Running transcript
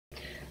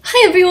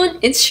Hi everyone,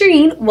 it's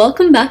Shirin.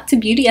 Welcome back to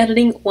Beauty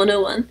Editing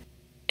 101.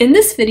 In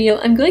this video,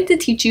 I'm going to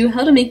teach you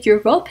how to make your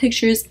raw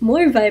pictures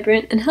more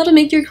vibrant and how to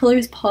make your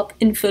colors pop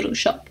in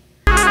Photoshop.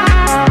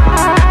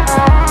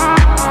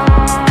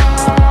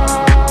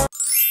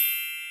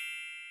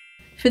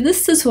 For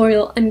this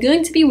tutorial, I'm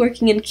going to be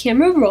working in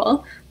Camera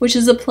Raw, which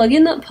is a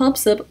plugin that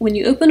pops up when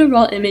you open a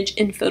raw image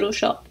in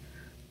Photoshop.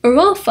 A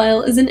raw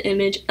file is an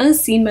image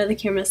as seen by the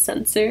camera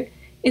sensor.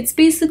 It's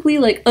basically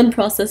like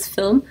unprocessed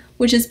film,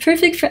 which is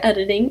perfect for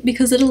editing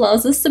because it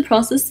allows us to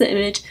process the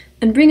image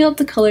and bring out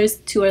the colors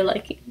to our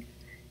liking.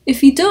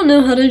 If you don't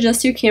know how to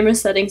adjust your camera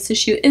settings to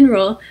shoot in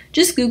RAW,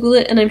 just Google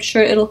it and I'm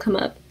sure it'll come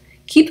up.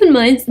 Keep in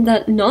mind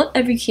that not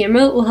every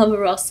camera will have a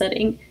RAW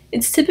setting.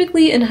 It's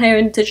typically in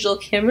higher-end digital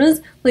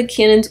cameras like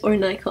Canons or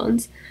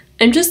Nikons.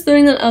 I'm just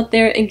throwing that out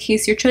there in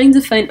case you're trying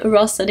to find a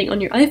RAW setting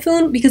on your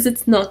iPhone because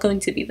it's not going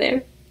to be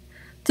there.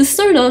 To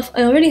start off,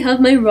 I already have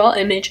my RAW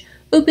image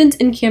opened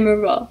in Camera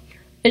Raw.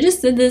 I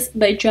just did this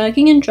by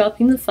dragging and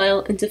dropping the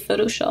file into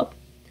Photoshop.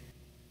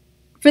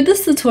 For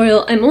this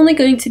tutorial, I'm only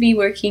going to be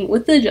working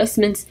with the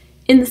adjustments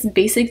in this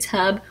basic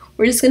tab.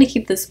 We're just going to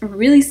keep this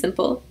really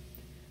simple.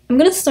 I'm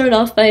going to start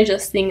off by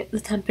adjusting the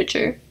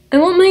temperature. I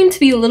want mine to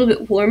be a little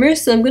bit warmer,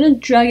 so I'm going to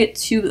drag it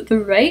to the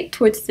right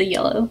towards the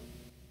yellow.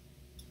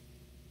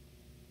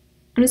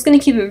 I'm just going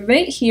to keep it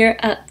right here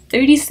at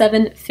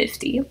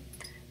 3750.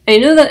 I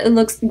know that it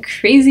looks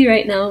crazy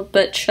right now,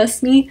 but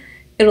trust me,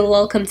 it'll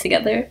all come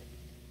together.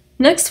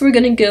 Next, we're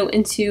going to go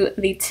into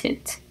the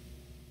tint.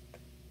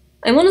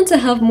 I wanted to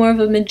have more of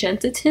a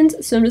magenta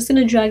tint, so I'm just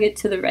going to drag it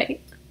to the right.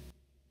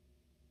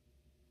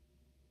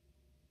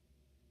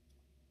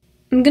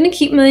 I'm going to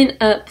keep mine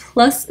at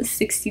plus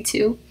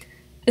 62.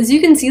 As you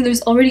can see,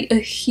 there's already a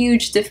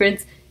huge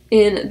difference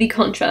in the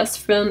contrast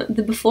from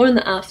the before and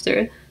the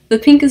after. The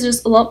pink is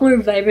just a lot more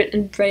vibrant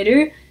and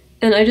brighter,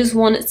 and I just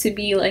want it to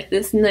be like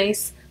this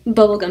nice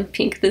bubblegum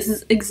pink. This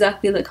is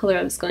exactly the color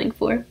I was going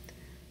for.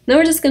 Now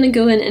we're just going to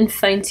go in and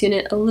fine-tune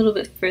it a little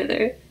bit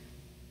further.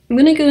 I'm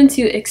going to go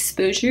into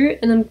exposure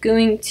and I'm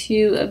going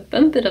to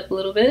bump it up a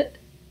little bit.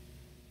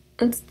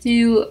 Let's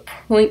do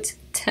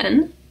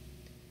 0.10.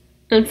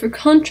 And for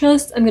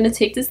contrast, I'm going to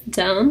take this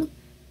down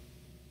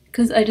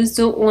because I just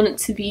don't want it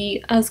to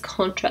be as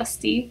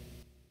contrasty.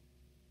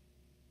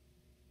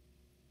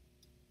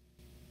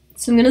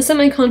 So I'm going to set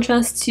my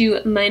contrast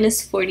to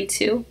minus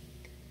 42.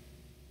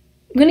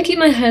 I'm going to keep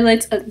my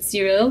highlights at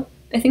 0.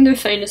 I think they're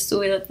fine just the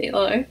way that they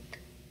are.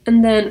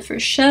 And then for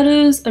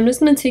shadows, I'm just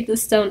going to take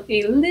this down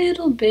a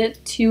little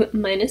bit to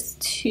minus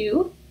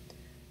 2.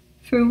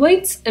 For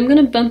whites, I'm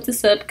going to bump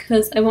this up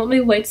because I want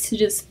my whites to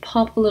just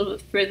pop a little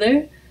bit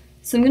further.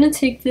 So I'm going to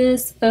take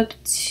this up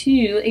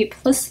to a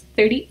plus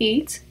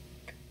 38.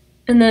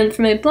 And then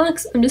for my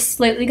blacks, I'm just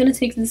slightly going to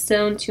take this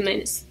down to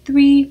minus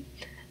 3.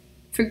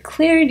 For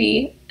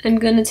clarity, I'm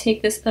going to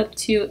take this up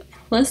to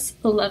plus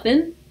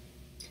 11.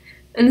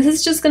 And this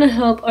is just going to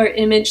help our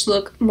image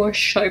look more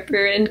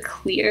sharper and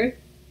clear.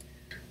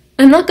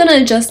 I'm not going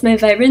to adjust my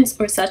vibrance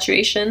or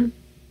saturation.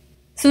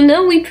 So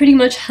now we pretty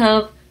much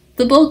have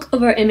the bulk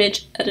of our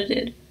image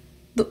edited.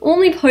 The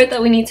only part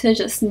that we need to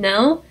adjust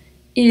now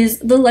is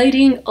the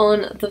lighting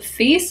on the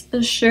face,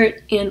 the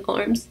shirt, and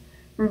arms.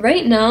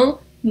 Right now,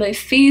 my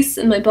face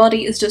and my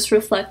body is just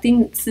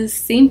reflecting the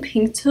same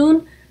pink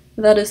tone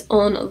that is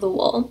on the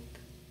wall.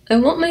 I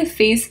want my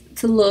face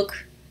to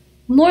look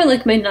more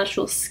like my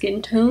natural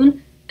skin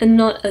tone and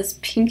not as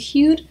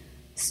pink-hued.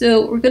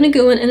 So we're going to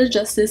go in and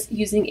adjust this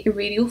using a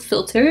radial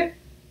filter.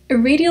 A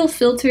radial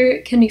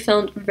filter can be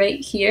found right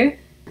here.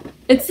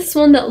 It's this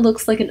one that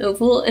looks like an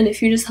oval, and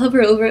if you just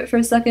hover over it for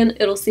a second,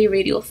 it'll say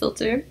radial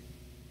filter.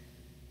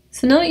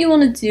 So now what you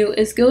want to do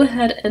is go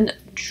ahead and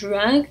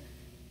drag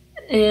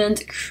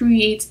and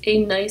create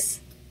a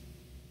nice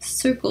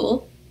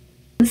circle.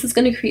 This is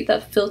going to create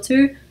that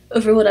filter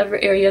over whatever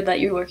area that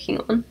you're working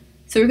on.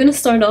 So we're going to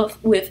start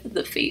off with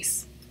the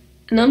face.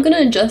 And I'm going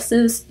to adjust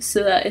this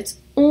so that it's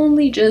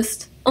only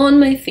just on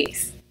my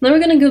face. Now we're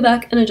going to go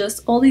back and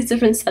adjust all these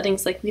different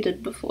settings like we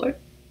did before.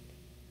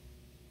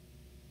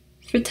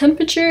 For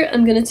temperature,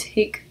 I'm going to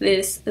take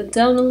this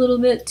down a little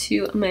bit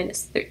to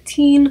minus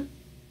 13.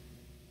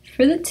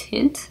 For the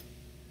tint,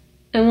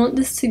 I want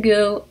this to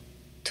go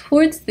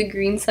towards the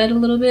green side a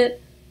little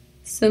bit,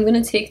 so I'm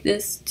going to take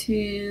this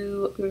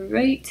to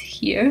right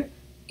here,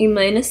 a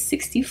minus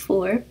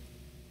 64.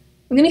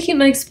 I'm going to keep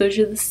my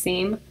exposure the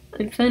same.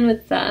 I'm fine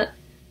with that.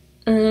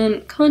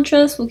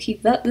 Contrast, we'll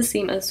keep that the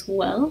same as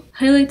well.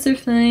 Highlights are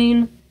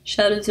fine,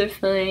 shadows are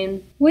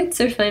fine,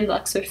 whites are fine,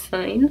 blacks are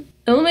fine.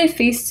 I want my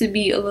face to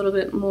be a little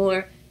bit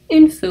more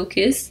in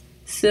focus,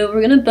 so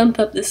we're going to bump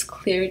up this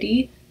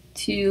clarity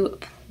to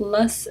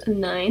plus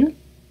 9.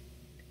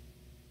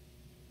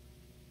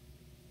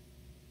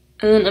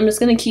 And then I'm just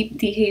going to keep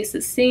the haze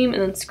the same,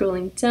 and then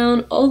scrolling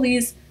down, all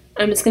these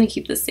I'm just going to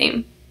keep the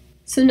same.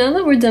 So now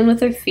that we're done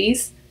with our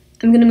face,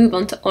 I'm going to move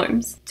on to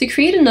arms. To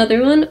create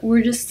another one,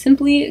 we're just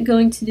simply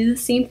going to do the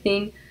same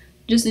thing,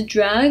 just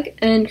drag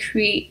and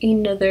create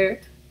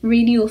another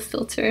radial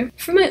filter.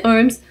 For my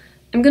arms,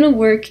 I'm going to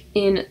work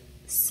in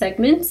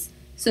segments,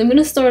 So I'm going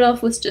to start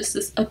off with just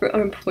this upper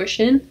arm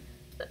portion.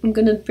 I'm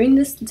going to bring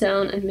this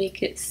down and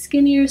make it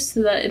skinnier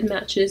so that it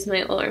matches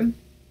my arm.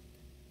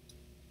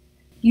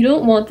 You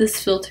don't want this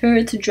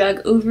filter to drag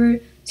over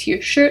to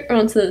your shirt or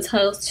onto the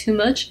tiles too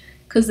much,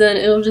 because then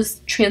it'll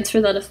just transfer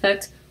that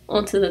effect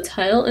onto the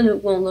tile and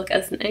it won't look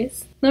as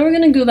nice. Now we're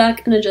going to go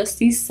back and adjust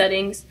these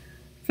settings.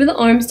 For the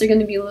arms, they're going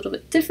to be a little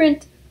bit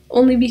different,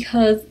 only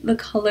because the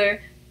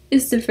color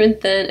is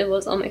different than it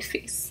was on my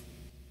face.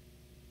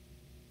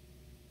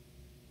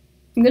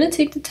 I'm going to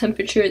take the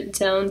temperature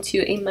down to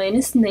a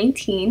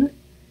 -19,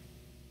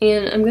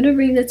 and I'm going to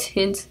bring the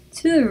tint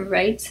to the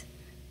right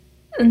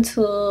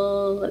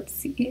until, let's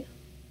see,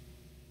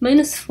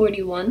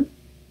 -41.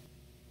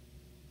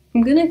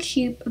 I'm going to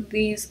keep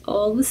these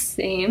all the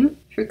same.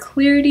 For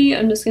clarity,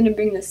 I'm just going to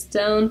bring this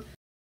down.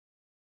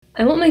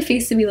 I want my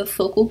face to be the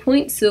focal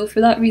point, so for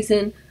that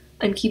reason,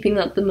 I'm keeping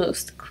that the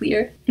most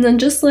clear. And then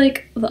just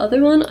like the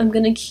other one, I'm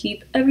going to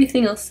keep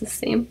everything else the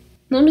same.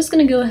 Now I'm just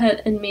going to go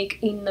ahead and make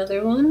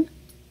another one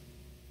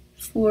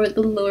for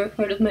the lower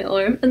part of my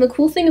arm. And the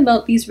cool thing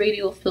about these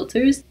radial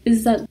filters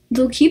is that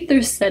they'll keep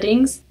their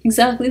settings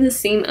exactly the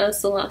same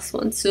as the last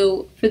one.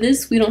 So for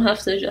this, we don't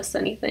have to adjust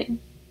anything.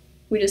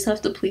 We just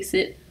have to place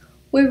it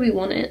where we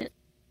want it.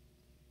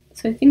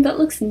 So I think that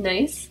looks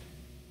nice.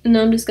 And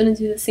now I'm just going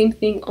to do the same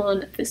thing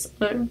on this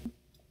arm.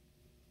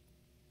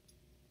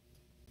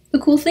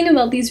 The cool thing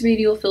about these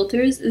radial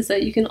filters is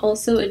that you can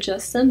also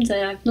adjust them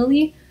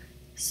diagonally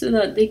so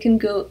that they can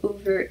go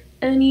over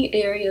any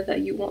area that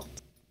you want.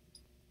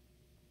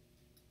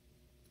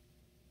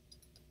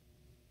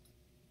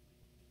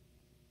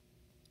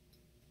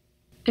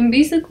 I'm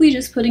basically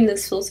just putting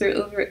this filter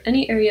over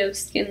any area of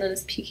skin that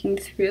is peeking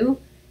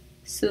through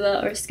so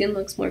that our skin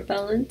looks more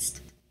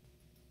balanced.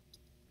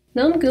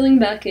 Now I'm going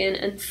back in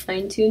and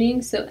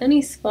fine-tuning, so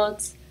any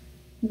spots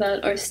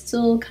that are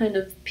still kind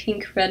of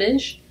pink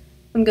reddish,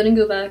 I'm going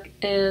to go back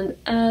and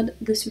add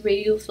this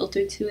radial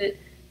filter to it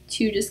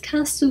to just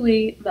cast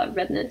away that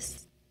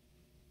redness.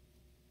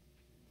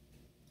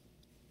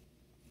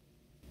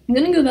 I'm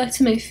going to go back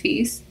to my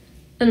face,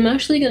 and I'm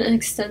actually going to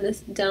extend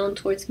this down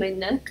towards my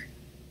neck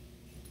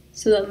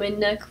so that my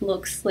neck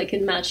looks like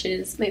it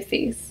matches my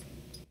face.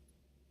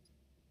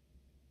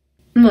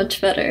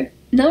 Much better.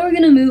 Now we're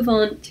going to move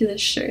on to the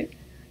shirt.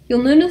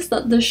 You'll notice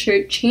that the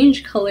shirt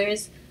changed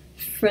colors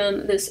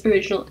from this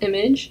original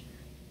image.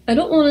 I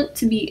don't want it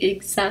to be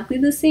exactly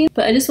the same,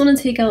 but I just want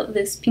to take out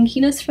this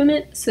pinkiness from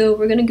it, so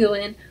we're going to go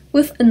in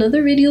with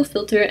another radial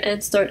filter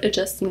and start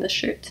adjusting the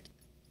shirt.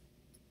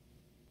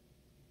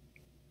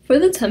 For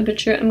the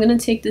temperature, I'm going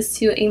to take this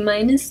to a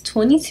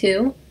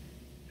 -22.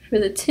 For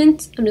the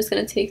tint, I'm just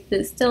going to take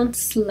this down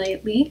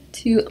slightly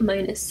to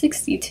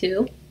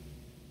 -62.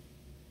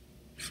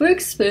 For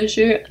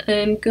exposure,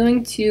 I'm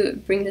going to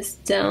bring this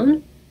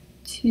down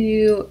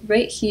to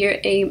right here,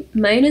 a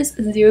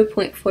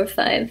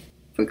 -0.45.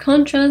 For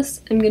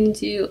contrast, I'm going to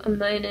do a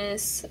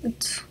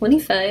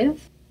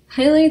 -25.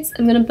 Highlights,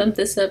 I'm going to bump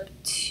this up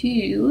to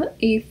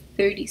a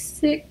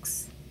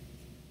 36.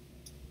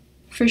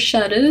 For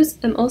shadows,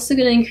 I'm also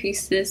going to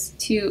increase this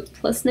to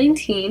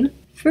 +19.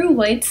 For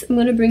whites, I'm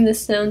going to bring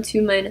this down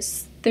to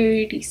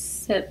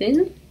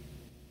 -37.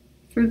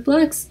 For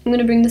blacks, I'm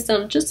going to bring this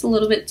down just a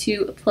little bit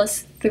to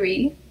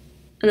 +3.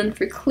 And then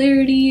for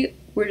clarity,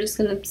 we're just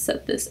going to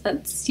set this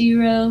at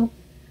 0.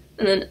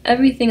 And then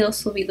everything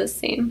else will be the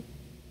same.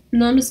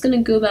 Now I'm just going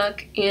to go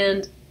back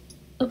and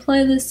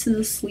apply this to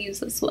the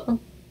sleeves as well.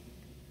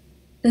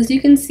 As you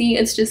can see,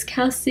 it's just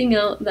casting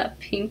out that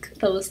pink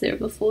that was there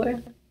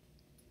before.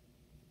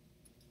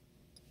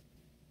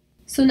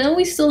 So now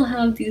we still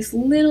have these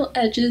little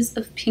edges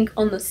of pink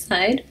on the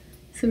side,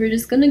 so we're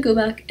just going to go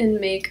back and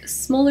make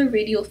smaller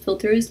radial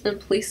filters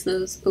and place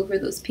those over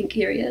those pink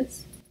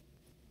areas.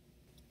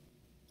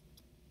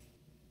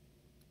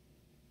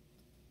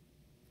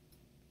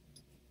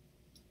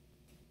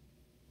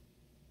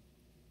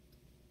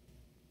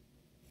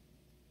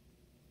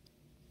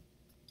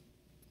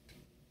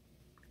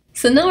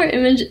 So now our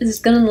image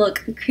is going to look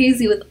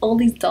crazy with all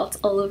these dots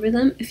all over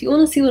them. If you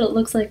want to see what it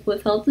looks like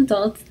without the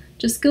dots,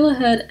 just go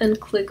ahead and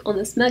click on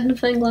this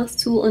magnifying glass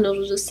tool and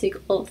it'll just take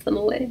all of them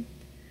away.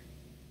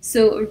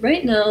 So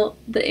right now,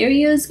 the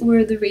areas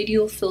where the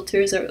radial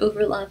filters are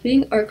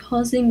overlapping are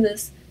causing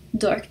this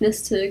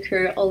darkness to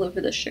occur all over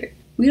the shirt.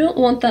 We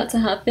don't want that to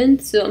happen,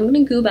 so I'm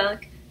going to go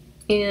back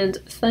and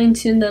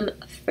fine-tune them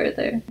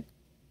further.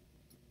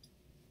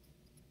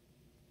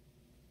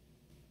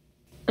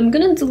 I'm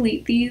going to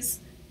delete these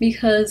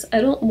because I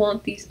don't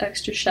want these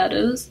extra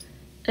shadows,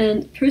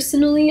 and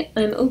personally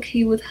I'm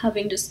okay with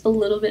having just a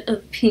little bit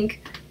of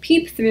pink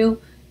peep through.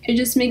 It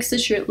just makes the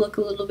shirt look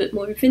a little bit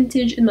more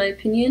vintage in my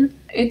opinion.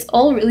 It's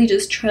all really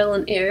just trial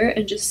and error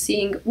and just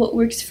seeing what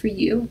works for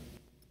you.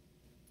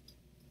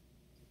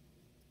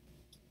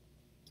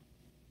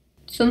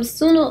 So I'm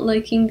still not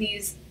liking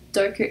these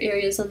darker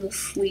areas on the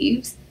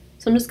sleeves,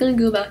 so I'm just going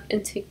to go back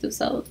and take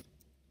those out.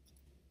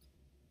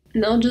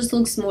 Now it just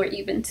looks more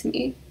even to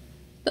me.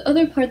 The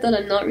other part that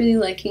I'm not really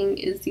liking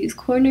is these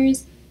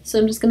corners, so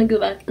I'm just going to go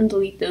back and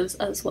delete those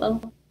as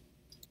well.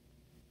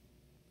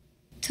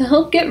 To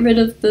help get rid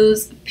of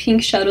those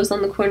pink shadows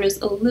on the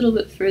corners a little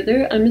bit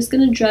further, I'm just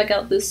going to drag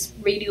out this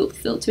radial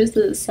filter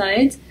to the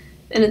sides,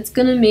 and it's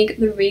going to make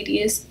the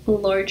radius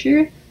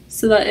larger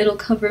so that it'll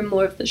cover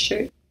more of the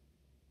shirt.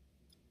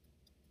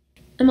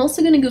 I'm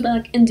also going to go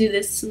back and do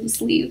this to the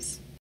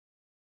sleeves.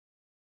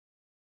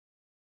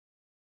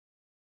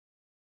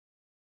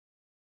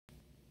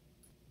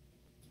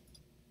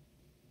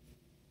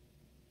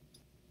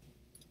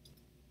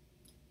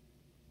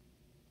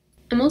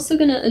 I'm also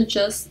going to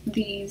adjust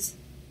these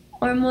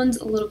arm ones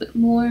a little bit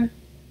more,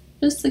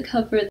 just to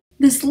cover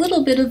this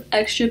little bit of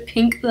extra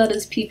pink that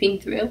is peeping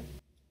through.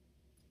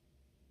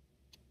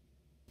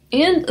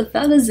 And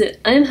that is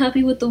it. I am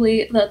happy with the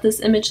way that this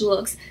image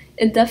looks.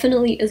 It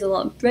definitely is a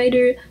lot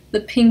brighter,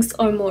 the pinks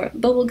are more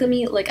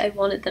bubblegummy like I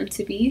wanted them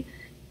to be,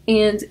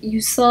 and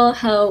you saw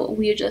how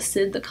we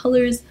adjusted the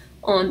colors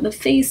on the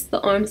face,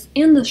 the arms,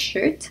 and the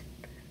shirt.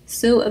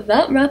 So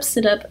that wraps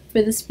it up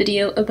for this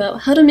video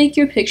about how to make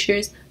your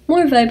pictures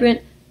more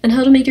vibrant and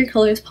how to make your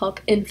colors pop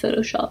in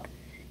Photoshop.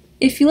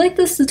 If you like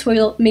this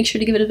tutorial, make sure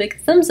to give it a big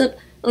thumbs up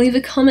and leave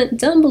a comment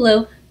down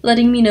below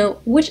letting me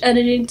know which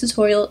editing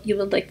tutorial you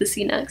would like to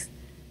see next.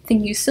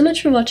 Thank you so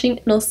much for watching,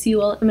 and I'll see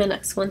you all in my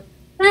next one.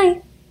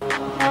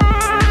 Bye!